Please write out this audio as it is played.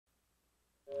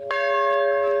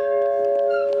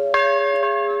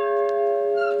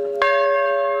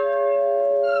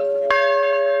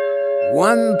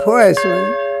one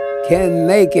person can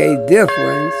make a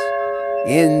difference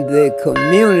in the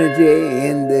community,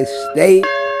 in the state,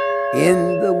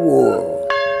 in the world.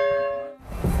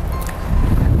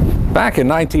 Back in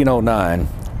 1909,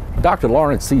 Dr.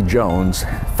 Lawrence C. Jones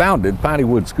founded Piney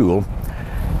Wood School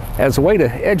as a way to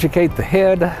educate the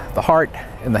head, the heart,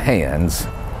 and the hands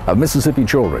of Mississippi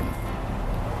children.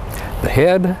 The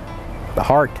head, the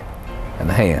heart, and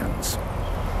the hands.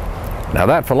 Now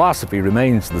that philosophy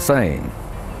remains the same,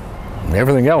 and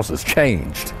everything else has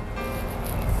changed.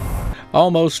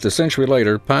 Almost a century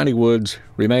later, Piney Woods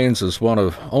remains as one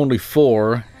of only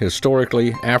 4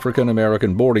 historically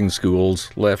African-American boarding schools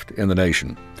left in the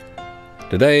nation.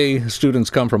 Today, students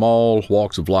come from all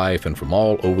walks of life and from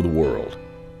all over the world.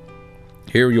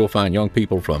 Here you'll find young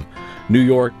people from New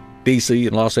York, D.C.,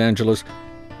 and Los Angeles,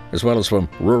 as well as from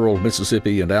rural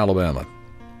Mississippi and Alabama.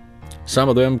 Some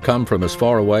of them come from as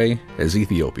far away as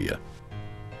Ethiopia.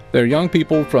 They're young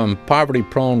people from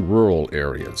poverty-prone rural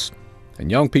areas, and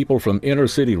young people from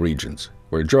inner-city regions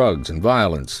where drugs and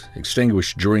violence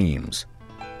extinguish dreams.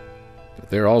 But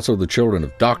they're also the children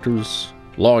of doctors,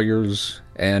 lawyers,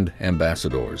 and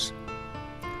ambassadors.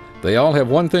 They all have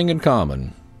one thing in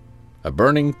common: a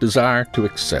burning desire to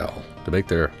excel, to make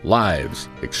their lives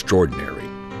extraordinary.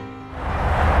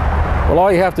 Well,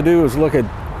 all you have to do is look at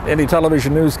any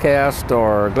television newscast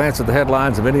or glance at the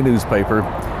headlines of any newspaper,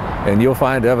 and you'll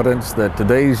find evidence that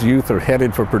today's youth are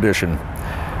headed for perdition.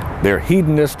 They're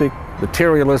hedonistic,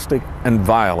 materialistic, and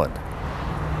violent.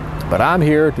 But I'm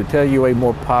here to tell you a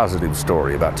more positive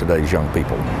story about today's young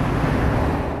people.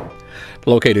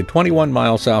 Located 21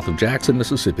 miles south of Jackson,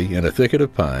 Mississippi, in a thicket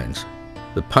of pines,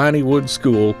 the Piney Wood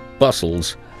School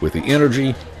bustles with the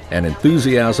energy and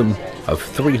enthusiasm of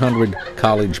 300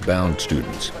 college-bound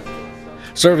students.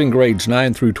 Serving grades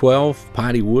 9 through 12,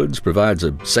 Piney Woods provides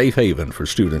a safe haven for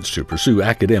students to pursue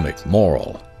academic,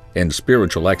 moral, and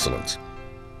spiritual excellence.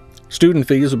 Student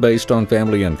fees are based on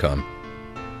family income.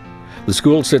 The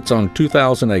school sits on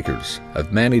 2,000 acres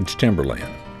of managed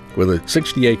timberland with a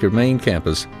 60-acre main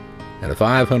campus and a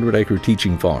 500-acre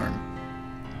teaching farm.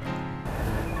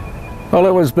 Well,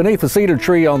 it was beneath a cedar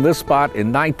tree on this spot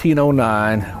in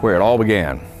 1909 where it all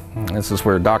began. This is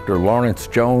where Dr. Lawrence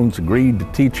Jones agreed to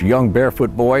teach a young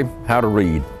barefoot boy how to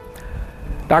read.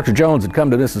 Dr. Jones had come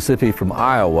to Mississippi from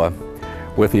Iowa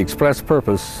with the express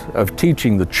purpose of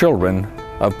teaching the children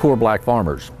of poor black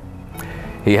farmers.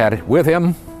 He had with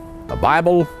him a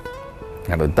Bible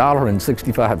and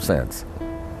 $1.65.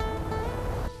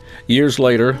 Years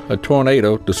later, a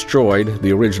tornado destroyed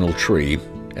the original tree,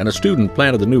 and a student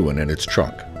planted the new one in its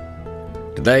trunk.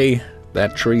 Today,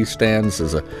 that tree stands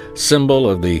as a symbol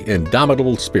of the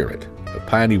indomitable spirit of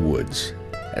Piney Woods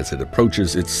as it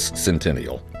approaches its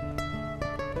centennial.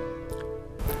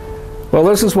 Well,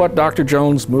 this is what Dr.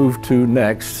 Jones moved to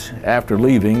next after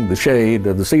leaving the shade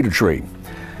of the cedar tree.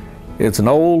 It's an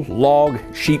old log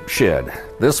sheep shed.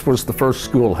 This was the first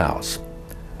schoolhouse.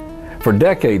 For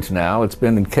decades now, it's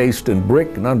been encased in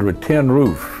brick and under a tin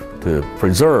roof to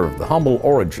preserve the humble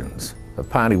origins of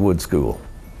Piney Wood School.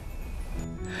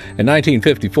 In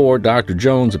 1954, Dr.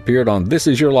 Jones appeared on This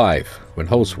Is Your Life when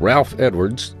host Ralph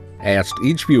Edwards asked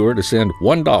each viewer to send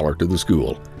 $1 to the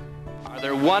school. Are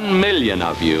there 1 million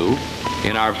of you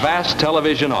in our vast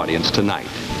television audience tonight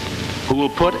who will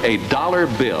put a dollar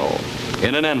bill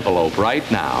in an envelope right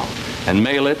now and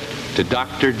mail it to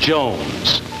Dr.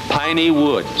 Jones, Piney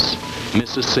Woods,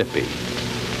 Mississippi?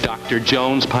 Dr.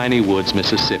 Jones, Piney Woods,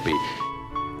 Mississippi.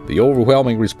 The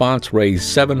overwhelming response raised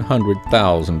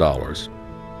 $700,000.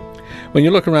 When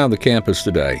you look around the campus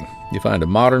today, you find a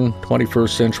modern 21st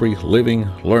century living,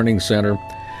 learning center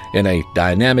in a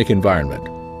dynamic environment.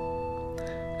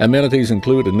 Amenities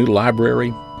include a new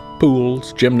library,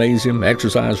 pools, gymnasium,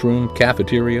 exercise room,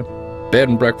 cafeteria, bed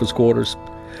and breakfast quarters,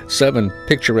 7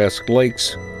 picturesque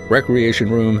lakes, recreation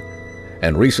room,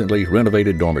 and recently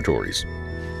renovated dormitories.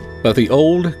 But the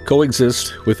old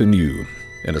coexist with the new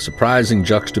in a surprising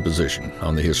juxtaposition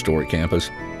on the historic campus.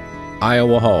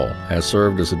 Iowa Hall has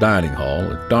served as a dining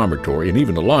hall, a dormitory, and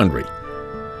even a laundry.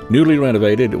 Newly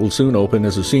renovated, it will soon open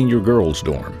as a senior girls'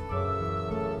 dorm.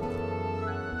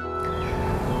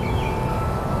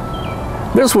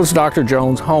 This was Dr.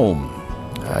 Jones' home.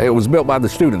 It was built by the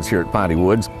students here at Piney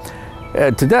Woods.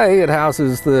 Today, it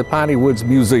houses the Piney Woods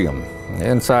Museum.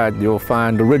 Inside, you'll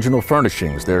find original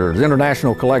furnishings. There's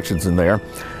international collections in there,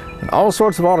 and all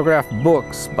sorts of autographed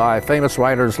books by famous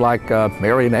writers like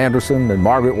Marian Anderson and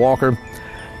Margaret Walker,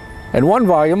 and one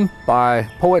volume by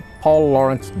poet Paul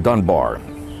Laurence Dunbar.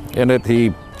 In it,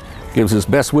 he gives his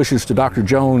best wishes to Dr.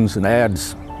 Jones and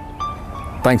adds,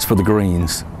 "Thanks for the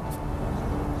greens."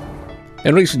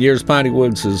 In recent years, Piney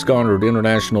Woods has garnered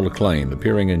international acclaim,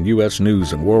 appearing in U.S.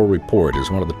 News and World Report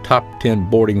as one of the top 10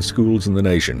 boarding schools in the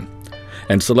nation,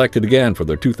 and selected again for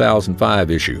their 2005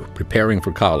 issue, Preparing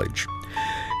for College.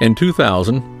 In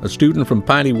 2000, a student from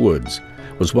Piney Woods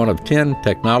was one of 10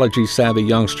 technology-savvy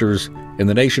youngsters in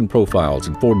the Nation profiles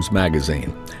in Forbes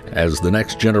magazine as the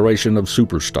next generation of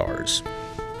superstars.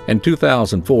 In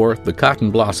 2004, the Cotton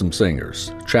Blossom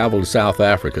Singers traveled to South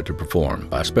Africa to perform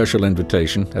by special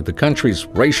invitation at the country's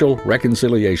Racial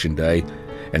Reconciliation Day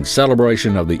in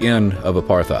celebration of the end of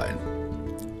apartheid.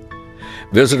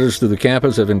 Visitors to the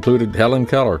campus have included Helen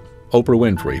Keller, Oprah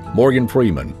Winfrey, Morgan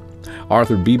Freeman,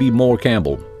 Arthur B.B. Moore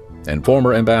Campbell, and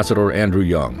former Ambassador Andrew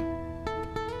Young.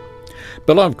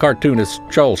 Beloved cartoonist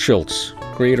Charles Schulz,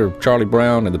 creator of Charlie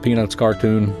Brown and the Peanuts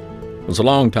cartoon, was a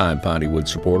longtime Piney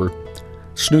Woods supporter.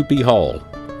 Snoopy Hall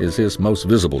is his most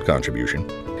visible contribution.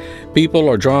 People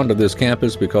are drawn to this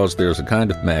campus because there's a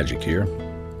kind of magic here.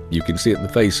 You can see it in the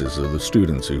faces of the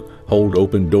students who hold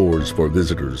open doors for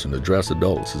visitors and address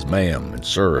adults as ma'am and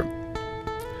sir.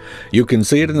 You can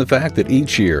see it in the fact that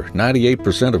each year,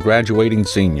 98% of graduating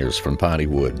seniors from Piney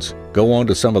Woods go on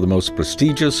to some of the most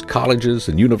prestigious colleges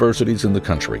and universities in the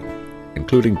country,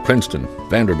 including Princeton,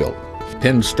 Vanderbilt,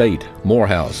 Penn State,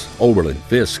 Morehouse, Oberlin,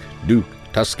 Fisk, Duke,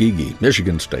 Tuskegee,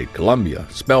 Michigan State, Columbia,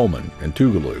 Spelman, and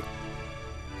Tougaloo.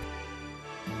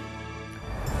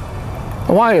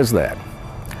 Why is that?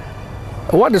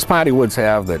 What does Piney Woods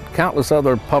have that countless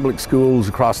other public schools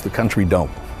across the country don't?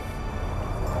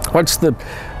 What's the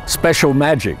special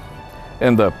magic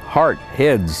in the heart,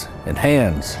 heads, and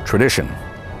hands tradition?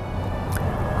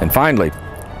 And finally,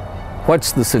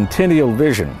 what's the centennial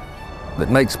vision that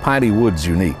makes Piney Woods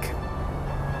unique?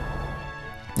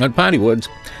 At Piney Woods,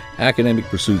 academic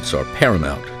pursuits are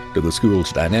paramount to the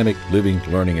school's dynamic, living,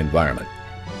 learning environment.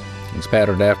 It's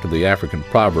patterned after the African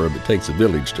proverb, it takes a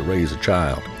village to raise a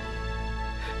child.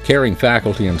 Caring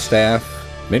faculty and staff,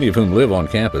 many of whom live on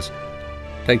campus,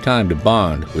 take time to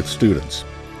bond with students.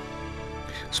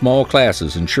 Small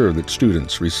classes ensure that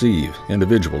students receive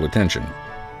individual attention.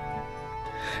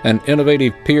 An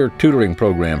innovative peer tutoring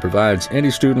program provides any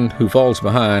student who falls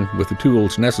behind with the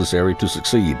tools necessary to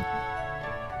succeed.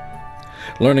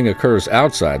 Learning occurs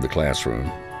outside the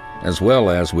classroom as well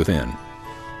as within.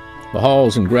 The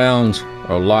halls and grounds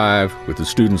are alive with the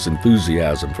students'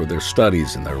 enthusiasm for their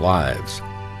studies and their lives.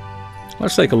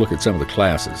 Let's take a look at some of the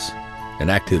classes and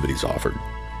activities offered.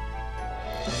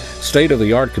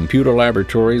 State-of-the-art computer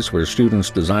laboratories where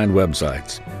students design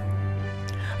websites.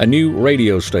 A new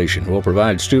radio station will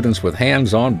provide students with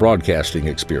hands-on broadcasting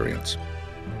experience.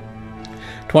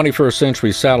 21st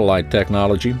century satellite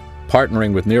technology,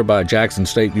 partnering with nearby Jackson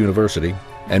State University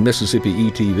and Mississippi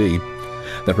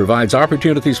ETV, that provides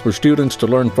opportunities for students to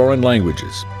learn foreign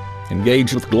languages,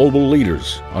 engage with global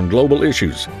leaders on global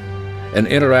issues, and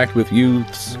interact with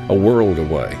youths a world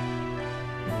away.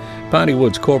 Piney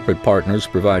Woods corporate partners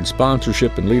provide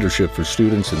sponsorship and leadership for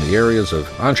students in the areas of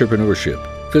entrepreneurship,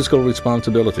 fiscal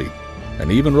responsibility,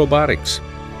 and even robotics.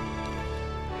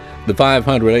 The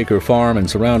 500-acre farm and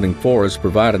surrounding forest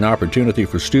provide an opportunity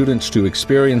for students to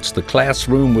experience the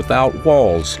classroom without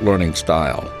walls learning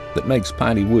style that makes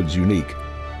Piney Woods unique.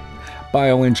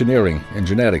 Bioengineering and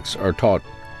genetics are taught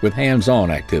with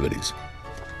hands-on activities.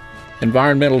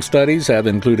 Environmental studies have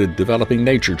included developing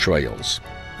nature trails,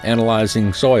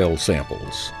 analyzing soil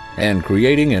samples, and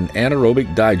creating an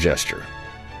anaerobic digester,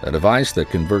 a device that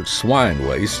converts swine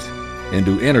waste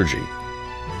into energy.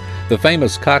 The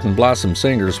famous Cotton Blossom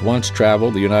Singers once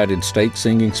traveled the United States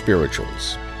singing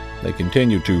spirituals. They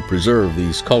continue to preserve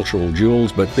these cultural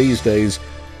jewels, but these days,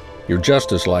 you're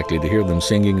just as likely to hear them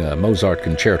singing a Mozart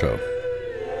concerto.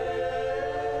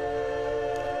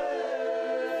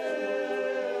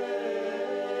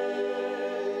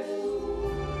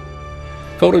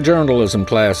 Photojournalism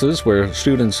classes where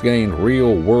students gain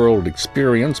real-world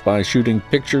experience by shooting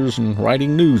pictures and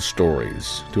writing news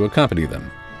stories to accompany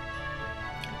them.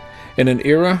 In an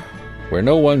era where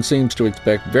no one seems to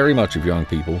expect very much of young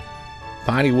people,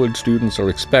 Piney Woods students are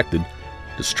expected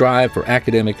to strive for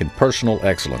academic and personal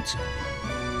excellence.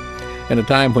 In a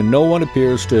time when no one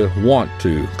appears to want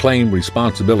to claim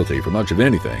responsibility for much of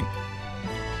anything,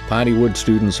 Piney Woods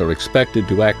students are expected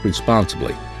to act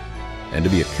responsibly and to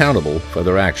be accountable for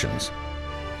their actions.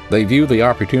 They view the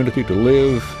opportunity to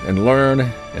live and learn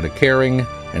in a caring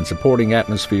and supporting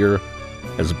atmosphere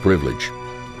as a privilege.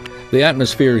 The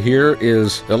atmosphere here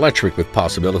is electric with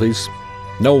possibilities.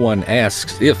 No one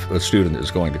asks if a student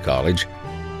is going to college.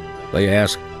 They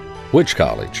ask which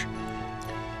college.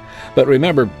 But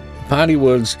remember, Piney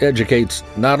Woods educates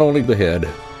not only the head,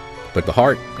 but the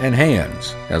heart and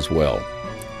hands as well.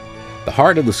 The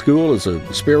heart of the school is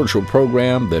a spiritual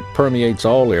program that permeates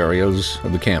all areas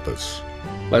of the campus.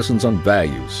 Lessons on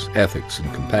values, ethics,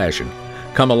 and compassion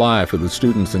come alive for the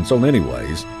students in so many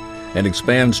ways and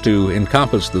expands to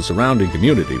encompass the surrounding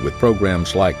community with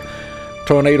programs like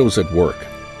Tornadoes at Work,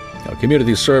 a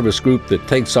community service group that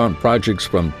takes on projects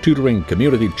from tutoring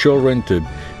community children to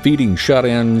feeding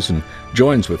shut-ins and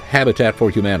joins with Habitat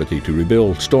for Humanity to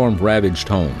rebuild storm-ravaged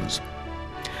homes.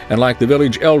 And like the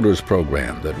Village Elders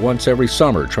program that once every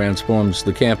summer transforms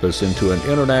the campus into an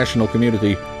international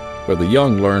community where the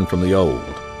young learn from the old,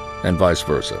 and vice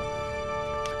versa.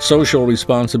 Social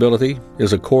responsibility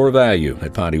is a core value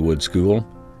at Piney Woods School.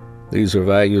 These are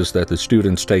values that the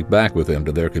students take back with them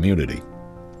to their community.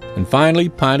 And finally,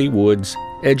 Piney Woods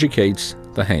educates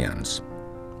the hands.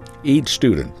 Each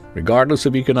student, regardless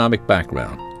of economic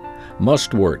background,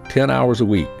 must work 10 hours a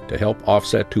week to help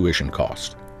offset tuition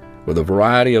costs, with a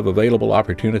variety of available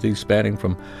opportunities spanning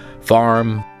from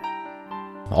farm,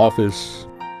 office,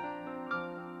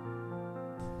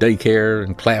 daycare,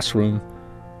 and classroom.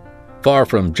 Far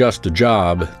from just a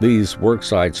job, these work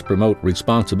sites promote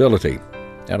responsibility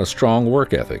and a strong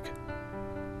work ethic.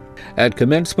 At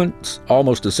commencement,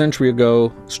 almost a century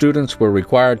ago, students were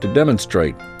required to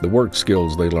demonstrate the work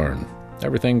skills they learned,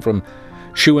 everything from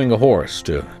shoeing a horse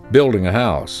to building a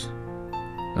house.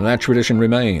 And that tradition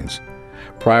remains.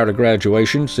 Prior to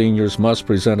graduation, seniors must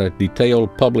present a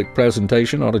detailed public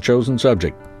presentation on a chosen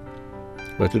subject.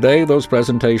 But today, those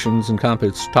presentations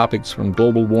encompass topics from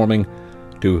global warming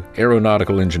to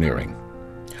aeronautical engineering.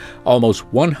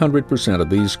 Almost 100% of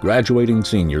these graduating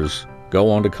seniors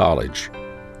go on to college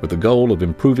with the goal of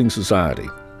improving society.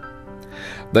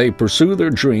 They pursue their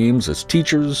dreams as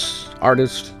teachers,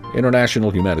 artists,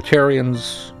 international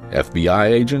humanitarians,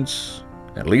 FBI agents,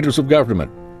 and leaders of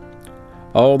government,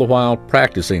 all the while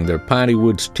practicing their Piney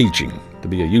Woods teaching to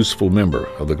be a useful member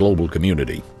of the global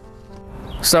community.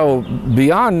 So,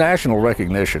 beyond national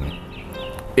recognition,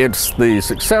 it's the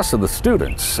success of the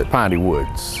students at Piney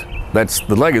Woods that's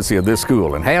the legacy of this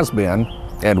school, and has been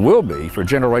and will be for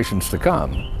generations to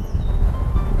come.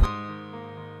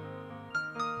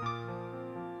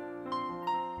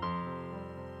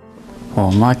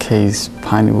 Well, in my case,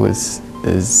 Piney Woods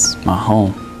is my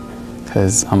home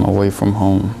because I'm away from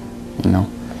home,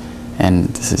 and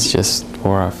this is just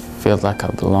where I feel like I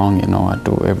belong. I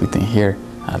do everything here.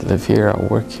 I live here, I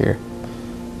work here.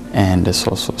 And it's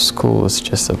also school. It's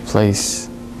just a place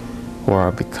where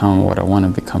I become what I want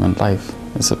to become in life.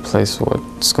 It's a place where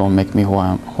it's going to make me who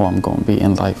I'm going to be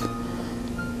in life.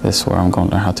 It's where I'm going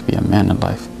to learn how to be a man in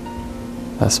life.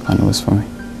 That's Piney Woods for me.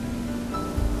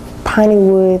 Piney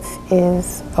Woods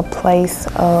is a place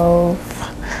of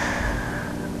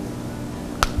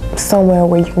somewhere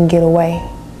where you can get away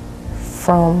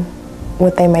from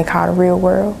what they may call the real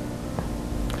world.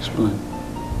 Explain.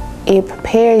 It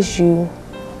prepares you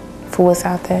for what's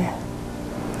out there.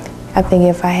 I think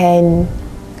if I hadn't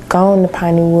gone to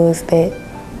Piney Woods, that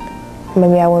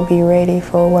maybe I wouldn't be ready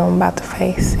for what I'm about to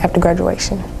face after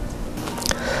graduation.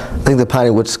 I think the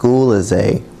Piney Woods School is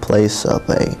a place of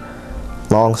a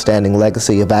long-standing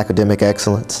legacy of academic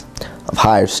excellence, of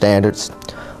higher standards,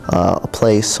 a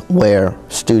place where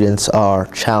students are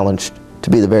challenged to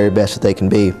be the very best that they can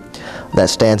be. That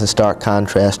stands in stark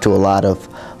contrast to a lot of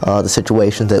the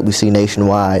situations that we see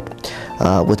nationwide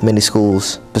with many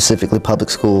schools, specifically public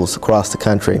schools across the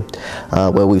country,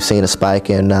 where we've seen a spike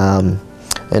in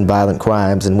violent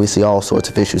crimes, and we see all sorts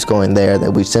of issues going there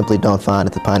that we simply don't find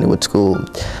at the Piney Woods School.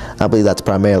 I believe that's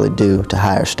primarily due to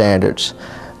higher standards.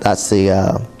 That's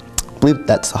I believe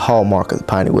that's the hallmark of the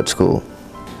Piney Woods School.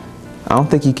 I don't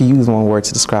think you can use one word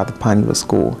to describe the Piney Woods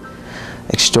School.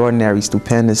 Extraordinary,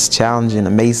 stupendous, challenging,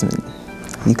 amazement.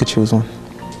 You could choose one.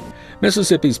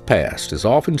 Mississippi's past is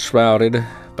often shrouded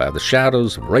by the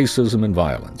shadows of racism and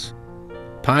violence.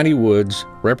 Piney Woods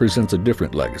represents a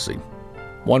different legacy,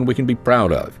 one we can be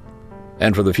proud of.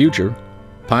 And for the future,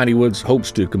 Piney Woods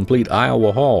hopes to complete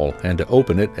Iowa Hall and to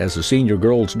open it as a senior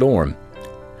girls' dorm.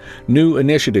 New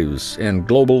initiatives in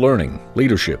global learning,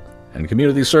 leadership, and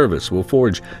community service will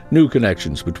forge new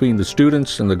connections between the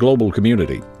students and the global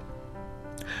community.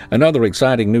 Another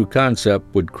exciting new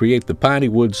concept would create the Piney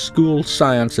Woods School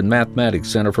Science and Mathematics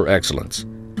Center for Excellence.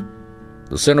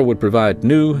 The center would provide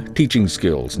new teaching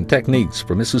skills and techniques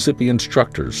for Mississippi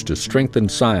instructors to strengthen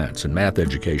science and math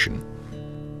education.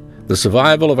 The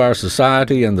survival of our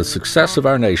society and the success of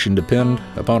our nation depend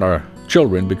upon our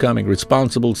children becoming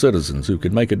responsible citizens who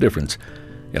can make a difference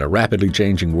in a rapidly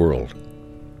changing world.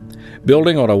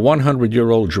 Building on a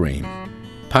 100-year-old dream,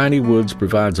 Piney Woods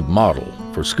provides a model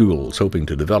for schools hoping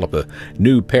to develop a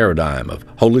new paradigm of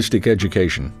holistic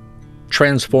education,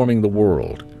 transforming the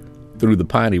world through the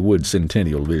Piney Woods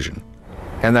Centennial Vision.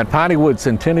 And that Piney Woods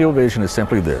Centennial Vision is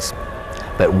simply this,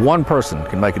 that one person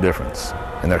can make a difference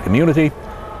in their community,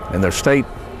 in their state,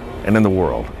 and in the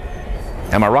world.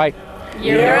 Am I right?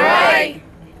 You're right.